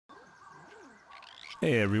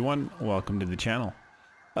Hey everyone, welcome to the channel.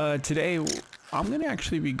 Today I'm going to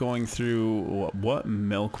actually be going through what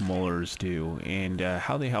milk molars do and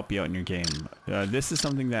how they help you out in your game. This is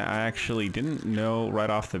something that I actually didn't know right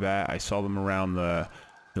off the bat. I saw them around the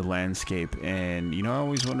landscape, and I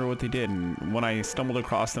always wonder what they did, and when I stumbled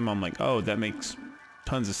across them I'm like, oh, that makes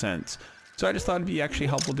tons of sense. So I just thought it'd be actually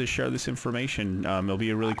helpful to share this information. It'll be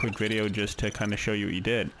a really quick video just to kind of show you what you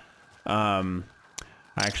did.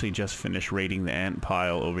 I actually just finished raiding the ant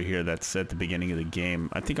pile over here that's at the beginning of the game.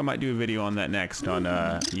 I think I might do a video on that next on,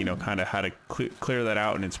 kind of how to clear that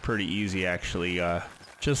out, and it's pretty easy actually.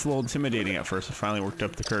 Just a little intimidating at first. I finally worked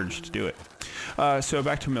up the courage to do it. So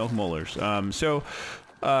back to milk molars.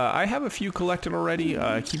 I have a few collected already.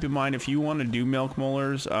 Keep in mind, if you want to do milk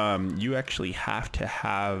molars, you actually have to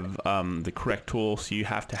have the correct tool. So you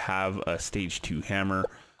have to have a stage 2 hammer.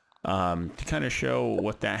 To kind of show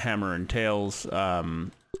what that hammer entails,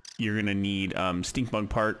 you're going to need stink bug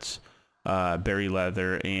parts, berry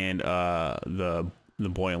leather, and the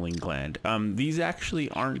boiling gland. These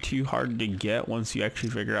actually aren't too hard to get once you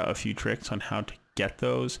actually figure out a few tricks on how to get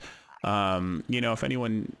those. If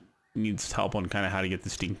anyone needs help on kind of how to get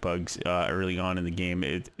the stink bugs early on in the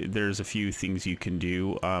game, there's a few things you can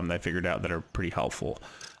do that I figured out that are pretty helpful.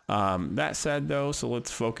 That said though, so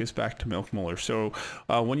let's focus back to milk molars. So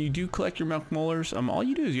when you do collect your milk molars, all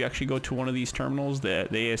you do is you actually go to one of these terminals, the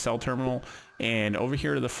ASL terminal, and over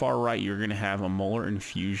here to the far right you're going to have a molar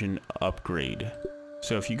infusion upgrade.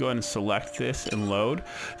 So if you go ahead and select this and load,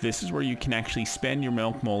 this is where you can actually spend your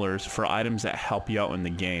milk molars for items that help you out in the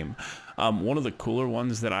game. One of the cooler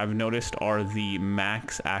ones that I've noticed are the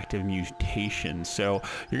max active mutations. So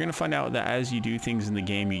you're going to find out that as you do things in the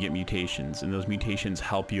game, you get mutations, and those mutations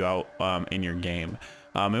help you out in your game.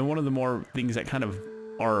 And one of the more things that kind of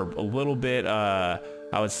are a little bit, I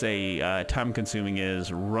would say, time consuming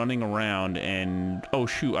is running around and, oh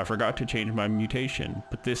shoot, I forgot to change my mutation.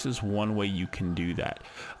 But this is one way you can do that.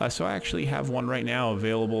 So I actually have one right now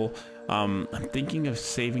available. I'm thinking of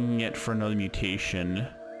saving it for another mutation.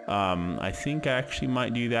 I think I actually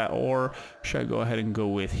might do that, or should I go ahead and go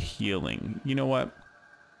with healing? You know what?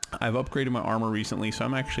 I've upgraded my armor recently, so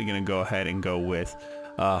I'm actually going to go ahead and go with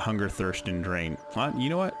hunger, thirst, and drain. You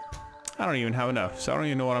know what? I don't even have enough, so I don't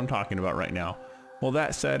even know what I'm talking about right now. Well,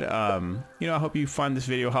 that said, I hope you find this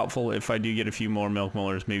video helpful. If I do get a few more milk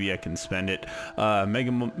molars, maybe I can spend it.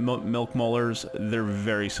 Mega milk molars, they're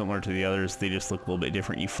very similar to the others. They just look a little bit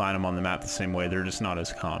different. You find them on the map the same way. They're just not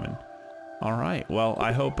as common. All right, well,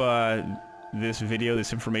 I hope this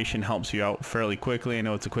information helps you out fairly quickly. I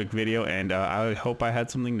know it's a quick video, and I hope I had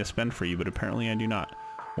something to spend for you, but apparently I do not.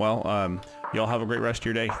 Well, y'all have a great rest of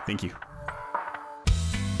your day. Thank you.